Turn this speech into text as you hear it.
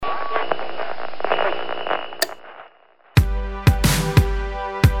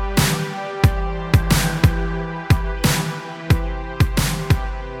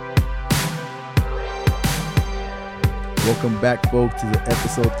Welcome back, folks, to the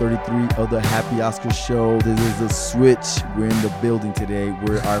episode 33 of the Happy Oscar Show. This is The Switch. We're in the building today.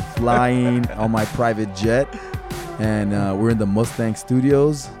 We are flying on my private jet, and we're in the Mustang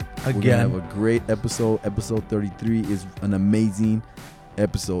Studios. We're going to have a great episode. Episode 33 is an amazing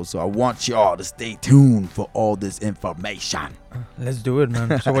episode, so I want y'all to stay tuned for all this information. Let's do it,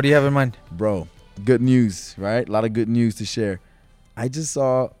 man. So what do you have in mind? Bro, good news, right? A lot of good news to share. I just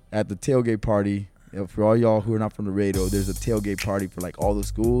saw at the tailgate party, for all y'all who are not from the radio, there's a tailgate party for like all the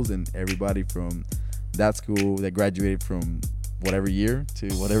schools, and everybody from that school that graduated from whatever year to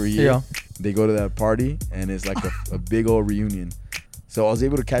whatever year, they go to that party, and it's like a big old reunion. So I was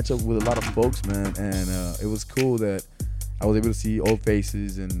able to catch up with a lot of folks, man, and it was cool that I was able to see old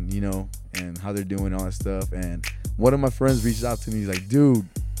faces and, you know, and how they're doing, all that stuff. And one of my friends reached out to me. He's like, dude,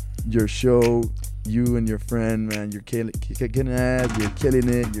 your show, you and your friend, man, you're kicking ass, you're killing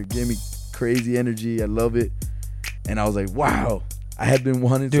it, you're giving me crazy energy, I love it. And I was like, wow, I had been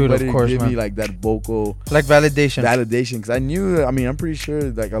wanting somebody to give me like that vocal, like validation, because I knew, I mean, I'm pretty sure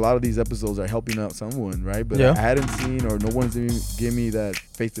like a lot of these episodes are helping out someone, right? But I hadn't seen, or no one's even give me that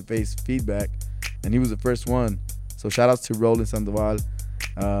face-to-face feedback, and he was the first one. So shout out to Roland Sandoval.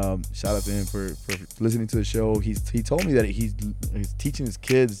 Shout out to him for listening to the show. He told me that he's teaching his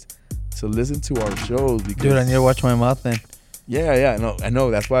kids to listen to our shows. Because, dude, I need to watch my mouth then. Yeah, no, I know.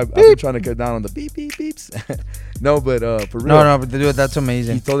 That's why I've been trying to cut down on the beep, beep, beeps. No, but for real. No, but dude, that's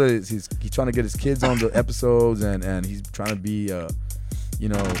amazing. He told that he's trying to get his kids on the episodes, and he's trying to be, you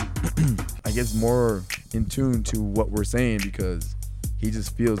know, I guess more in tune to what we're saying, because he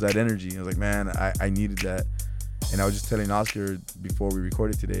just feels that energy. I was like, man, I needed that. And I was just telling Oscar before we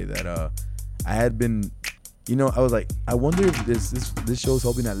recorded today that I had been, you know, I was like, I wonder if this show's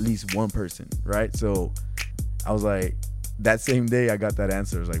helping at least one person, right? So I was like, that same day I got that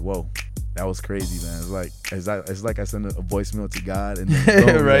answer. I was like, whoa, that was crazy, man. It's like I sent a voicemail to God, and then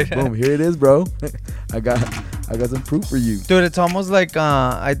boom, right. Boom, here it is, bro. I got some proof for you, dude. It's almost like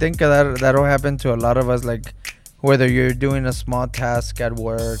I think that'll happen to a lot of us, like whether you're doing a small task at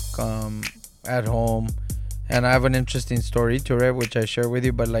work, at home. And I have an interesting story to it, which I share with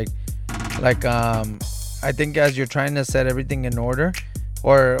you. But like I think as you're trying to set everything in order,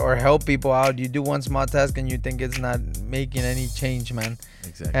 or help people out, you do one small task and you think it's not making any change, man.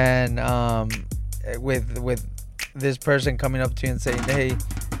 Exactly. And with this person coming up to you and saying, hey,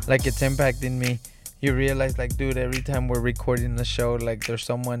 like, it's impacting me, you realize, like, dude, every time we're recording the show, like, there's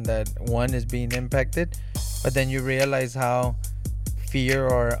someone that one is being impacted. But then you realize how fear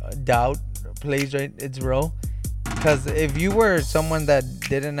or doubt plays its role. Because if you were someone that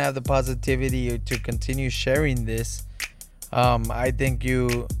didn't have the positivity to continue sharing this, I think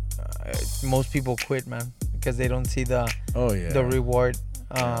most people quit, man, because they don't see the reward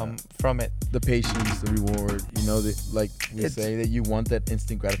from it. The patience, the reward, you know, like we say that you want that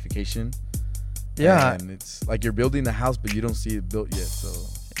instant gratification. Yeah. And it's like you're building the house, but you don't see it built yet, so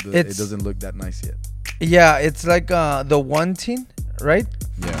it doesn't look that nice yet. Yeah, it's like the wanting, right?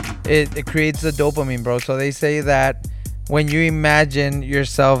 Yeah. It creates the dopamine, bro. So they say that when you imagine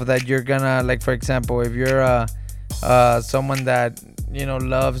yourself that you're gonna, like, for example, if you're someone that, you know,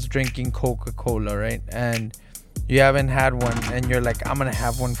 loves drinking Coca-Cola, right? And you haven't had one, and you're like, I'm gonna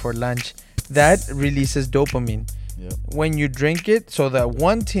have one for lunch. That releases dopamine. Yep. When you drink it, so the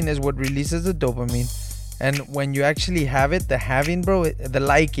wanting is what releases the dopamine. And when you actually have it, the having, bro, the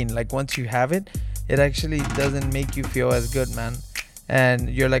liking, like once you have it, it actually doesn't make you feel as good, man. And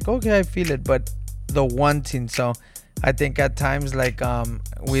you're like, okay, I feel it, but the wanting. So I think at times, like,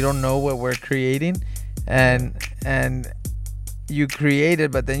 we don't know what we're creating, and you create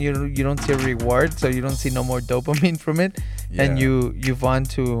it, but then you don't see a reward, so you don't see no more dopamine from it. Yeah. And you want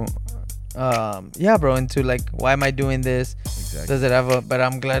to bro, into like, why am I doing this? Exactly. Does it have but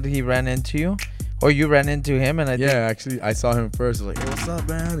I'm glad he ran into you, or you ran into him. And actually I saw him first. I was like, hey, what's up,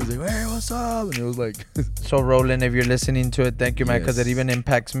 man? He's like, hey, what's up? And it was like so Roland, if you're listening to it, thank you, man, because it even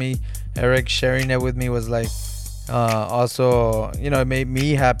impacts me. Eric sharing it with me was like, also, you know, it made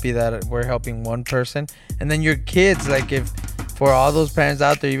me happy that we're helping one person. And then your kids, like, if for all those parents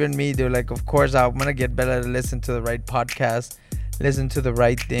out there, even me, they're like, of course I'm gonna get better to listen to the right podcast, listen to the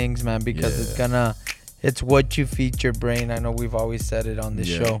right things, man, because it's what you feed your brain. I know we've always said it on this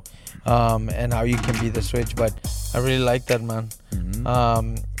show, and how you can be the switch, but I really like that, man.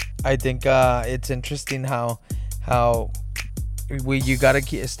 Mm-hmm. I think it's interesting how you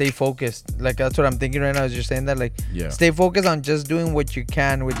gotta stay focused. Like, that's what I'm thinking right now as you're saying that, like, stay focused on just doing what you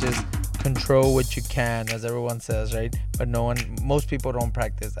can, which is control what you can, as everyone says, right? But most people don't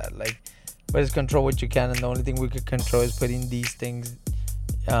practice that. Like, but it's control what you can, and the only thing we could control is putting these things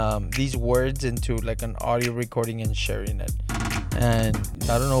these words into like an audio recording and sharing it. And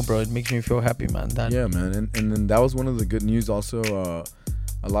I don't know, bro, it makes me feel happy, man. Yeah, man. And then that was one of the good news also.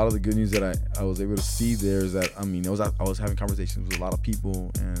 A lot of the good news that I was able to see there is that, I mean, I was having conversations with a lot of people,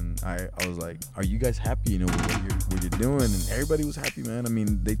 and I was like, are you guys happy, with what you're doing? And everybody was happy, man. I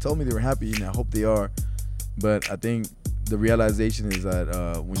mean, they told me they were happy, and I hope they are. But I think the realization is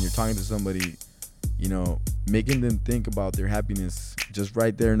that when you're talking to somebody, making them think about their happiness just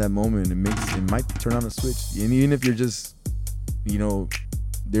right there in that moment, it might turn on a switch. And even if you're just,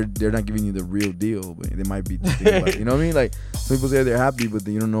 they're not giving you the real deal, but they might be thinking about it. You know what I mean? Like, some people say they're happy, but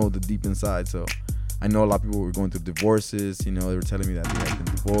you don't know the deep inside. So I know a lot of people were going through divorces. They were telling me that they had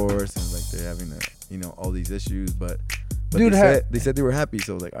been divorced and like they're having all these issues. But dude, they said they were happy.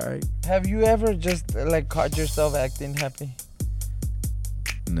 So I was like, all right. Have you ever just like caught yourself acting happy?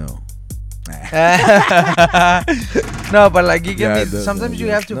 No. No, but like you get me. Sometimes you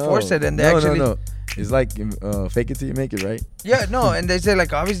have to force it, and they actually. No. It's like fake it till you make it, right? Yeah, no, and they say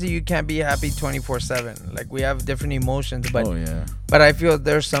like obviously you can't be happy 24/7. Like we have different emotions, but but I feel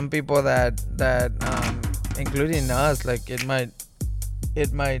there's some people that including us, like it might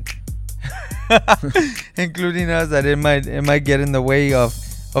including us, that it might get in the way of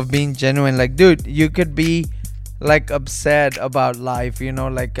being genuine. Like, dude, you could be like upset about life,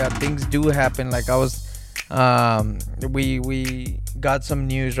 like things do happen. Like I was we got some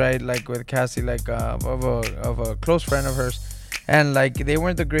news, right, like with Cassie, like of a close friend of hers, and like they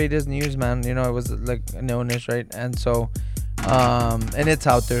weren't the greatest news, man. It was like an illness, right? And so and it's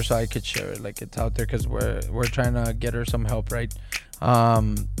out there, so I could share it. Like it's out there because we're trying to get her some help, right?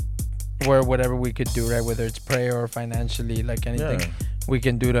 Where whatever we could do, right, whether it's prayer or financially, like anything we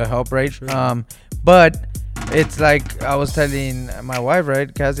can do to help, right? Sure. But it's like I was telling my wife,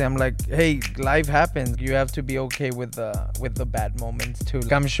 right, Cassie, I'm like, hey, life happens. You have to be okay with the bad moments too.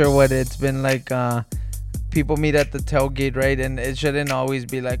 Like, I'm sure what it's been like, people meet at the tailgate, right? And it shouldn't always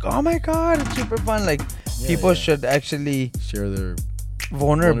be like, oh my God, it's super fun. Like people should actually share their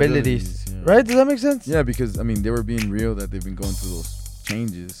vulnerabilities. Right? Does that make sense? Yeah, because I mean, they were being real that they've been going through those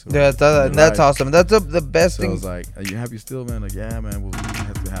changes. Yeah, that's awesome. That's the best thing. I was like, are you happy still, man? Like, yeah, man, well, it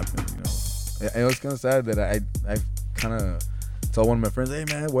has to happen, It was kind of sad that I kind of told one of my friends, hey,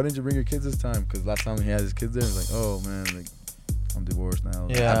 man, why didn't you bring your kids this time? Because last time he had his kids there, he was like, oh, man, like, I'm divorced now.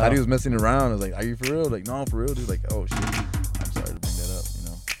 Yeah. I thought he was messing around. I was like, are you for real? Like, no, I'm for real, dude. Like, oh, shit. I'm sorry to bring that up,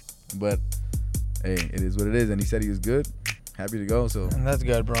 But, hey, it is what it is. And he said he was good, happy to go. So. And that's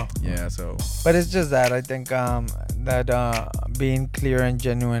good, bro. Yeah, so. But it's just that I think that being clear and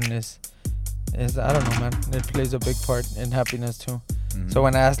genuine is I don't know, man. It plays a big part in happiness too. Mm-hmm. So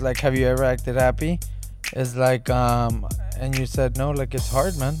when I asked, like, have you ever acted happy? It's like, and you said no. Like, it's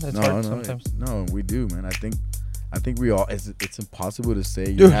hard, man. It's hard sometimes. No, we do, man. I think we all. It's impossible to say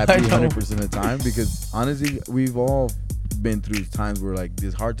you're happy 100% of the time, because honestly, we've all been through times where like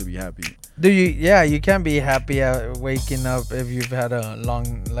it's hard to be happy. You can't be happy waking up if you've had a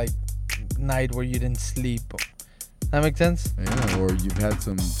long like night where you didn't sleep. That makes sense? Yeah, or you've had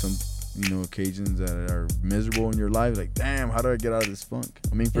some occasions that are miserable in your life. Like, damn, how do I get out of this funk?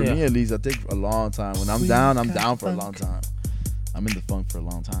 I mean, for me at least, I take a long time. When I'm down, I'm down for a long time. I'm in the funk for a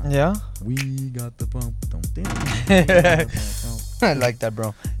long time. Yeah. We got the funk. I like that,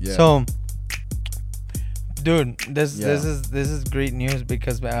 bro. Yeah. So, dude, this is great news,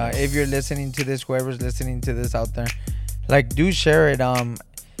 because if you're listening to this, whoever's listening to this out there, like, do share it.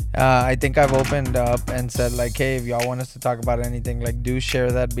 I think I've opened up and said, like, hey, if y'all want us to talk about anything, like, do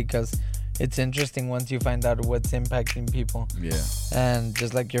share that, because it's interesting once you find out what's impacting people. Yeah. And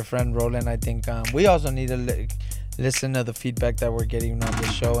just like your friend Roland, I think we also need to listen to the feedback that we're getting on the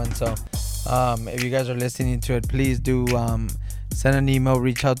show. And so if you guys are listening to it, please do send an email,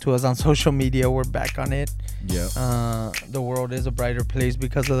 reach out to us on social media. We're back on it. Yeah. The world is a brighter place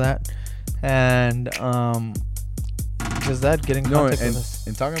because of that. And just that, getting contact with us.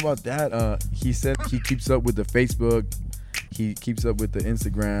 And talking about that, he said he keeps up with the Facebook, he keeps up with the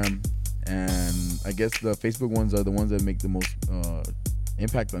Instagram, and I guess the Facebook ones are the ones that make the most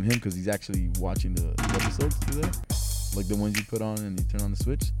impact on him, because he's actually watching the episodes through there, like the ones you put on and you turn on the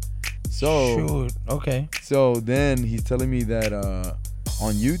switch. So shoot, okay. So then he's telling me that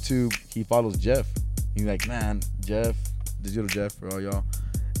on YouTube he follows Jeff. He's like, man, Jeff, Digital Jeff for all y'all,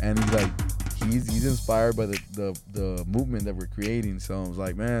 and he's like, he's inspired by the movement that we're creating. So I was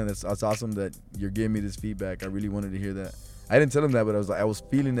like, man, that's awesome that you're giving me this feedback. I really wanted to hear that. I didn't tell him that, but I was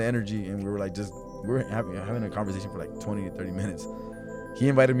feeling the energy, and we were having a conversation for like 20 to 30 minutes. He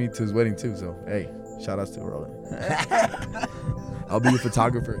invited me to his wedding too, so hey, shout outs to Roland. I'll be your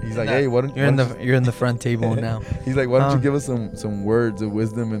photographer. He's like, hey, why don't You're in the front table now. He's like, why don't you give us some words of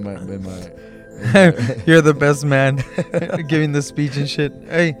wisdom in my You're the best man, giving the speech and shit.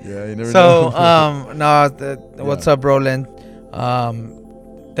 Hey, yeah, you never so know. What's up, Roland?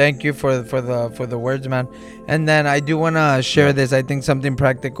 Thank you for the words, man. And then I do want to share this. I think something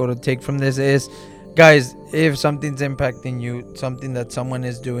practical to take from this is, guys, if something's impacting you, something that someone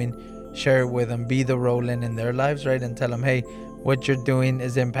is doing, share it with them. Be the Roland in their lives, right? And tell them, hey, what you're doing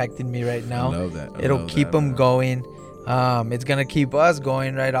is impacting me right now. I love that. It'll keep them going. It's gonna keep us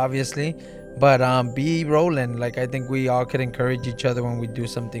going, right? Obviously, but be Roland. Like, I think we all could encourage each other when we do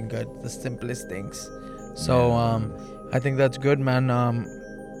something good. The simplest things. So I think that's good, man.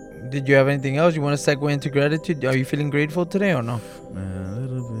 Did you have anything else you want to segue into gratitude? Are you feeling grateful today or no? Man, a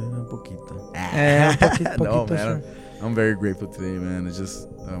little bit, un poquito. No, man. I'm very grateful today, man. It's just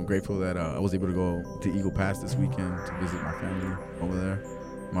I'm grateful that I was able to go to Eagle Pass this weekend to visit my family over there,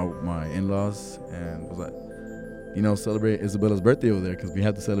 my in-laws, and was like, celebrate Isabella's birthday over there because we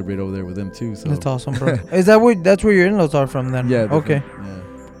had to celebrate over there with them too. So that's awesome, bro. Is that's where your in-laws are from then? Yeah. Okay. Yeah.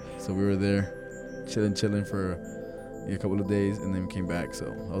 So we were there, chilling for a couple of days, and then we came back. So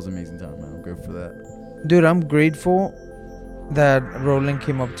that was an amazing time, man. I'm grateful for that. Dude, I'm grateful that Roland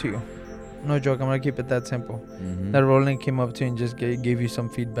came up to you. No joke, I'm gonna keep it that simple. Mm-hmm. That Roland came up to you and just gave you some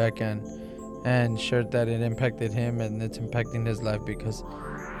feedback and shared that it impacted him and it's impacting his life, because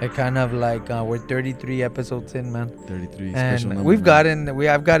it kind of like we're 33 episodes in, man. 33. And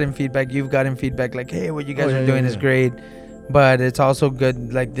I've gotten feedback. You've gotten feedback like, hey, what you guys are doing is great. But it's also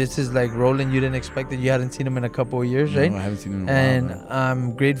good. Like, this is like Roland. You didn't expect it. You hadn't seen him in a couple of years, right? No, I haven't seen him in a while. And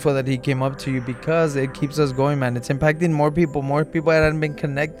I'm grateful that he came up to you, because it keeps us going, man. It's impacting more people. More people that hadn't been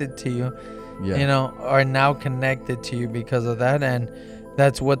connected to you, are now connected to you because of that. And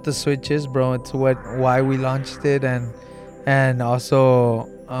that's what the switch is, bro. It's why we launched it, and also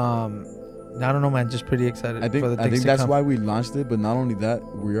I don't know, man. Just pretty excited. I think that's why we launched it. But not only that,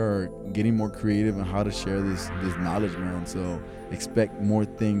 we are getting more creative on how to share this knowledge, man. So expect more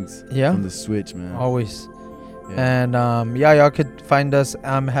things from the switch, man. Always. Yeah. And y'all could find us.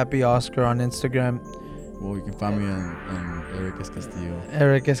 I'm Happy Oscar on Instagram. Well, you can find me on Eric S. Castillo.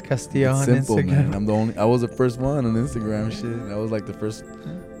 Eric S. Castillo on simple, Instagram. Man. I was the first one on Instagram. Shit, I was like the first.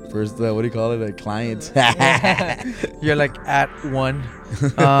 What do you call it? Like client. You're like at one.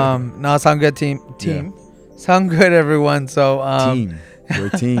 No, sound good, team. Yeah. Sound good, everyone. So team. We're a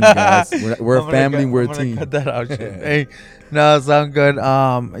team, guys. We're a family. We're a team. Cut that out. Hey, no, sound good.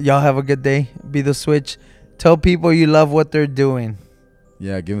 Y'all have a good day. Be the switch. Tell people you love what they're doing.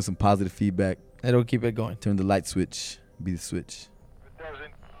 Yeah, give them some positive feedback. It'll keep it going. Turn the light switch. Be the switch.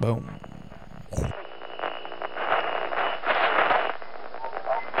 Boom.